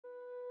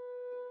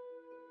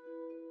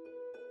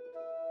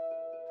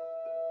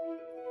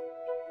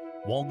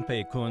Wang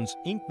Peikun's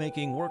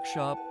ink-making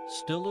workshop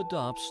still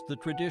adopts the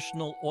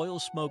traditional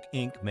oil-smoke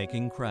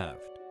ink-making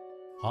craft.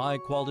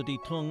 High-quality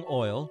tung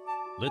oil,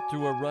 lit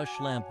through a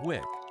rush lamp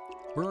wick,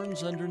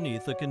 burns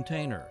underneath a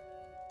container,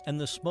 and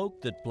the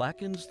smoke that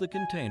blackens the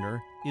container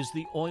is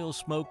the oil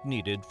smoke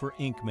needed for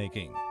ink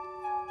making.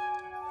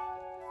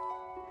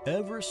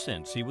 Ever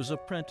since he was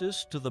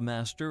apprenticed to the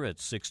master at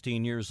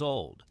 16 years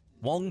old,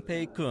 Wang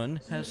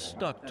Peikun has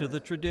stuck to the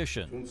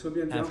tradition.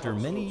 After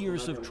many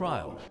years of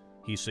trial,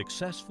 he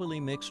successfully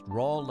mixed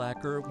raw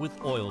lacquer with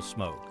oil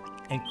smoke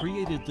and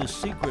created the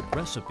secret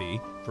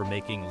recipe for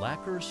making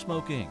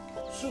lacquer-smoke ink.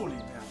 树里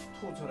面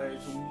吐出来一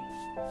种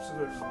这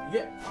个乳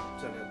液，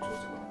再来做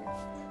这个墨。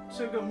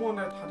这个墨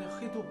呢，它的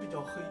黑度比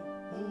较黑，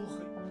乌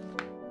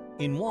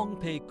黑。In Wang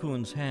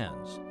Peikun's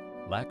hands,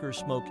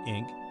 lacquer-smoke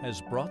ink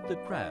has brought the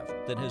craft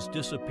that has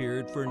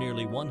disappeared for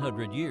nearly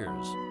 100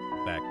 years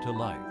back to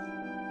life.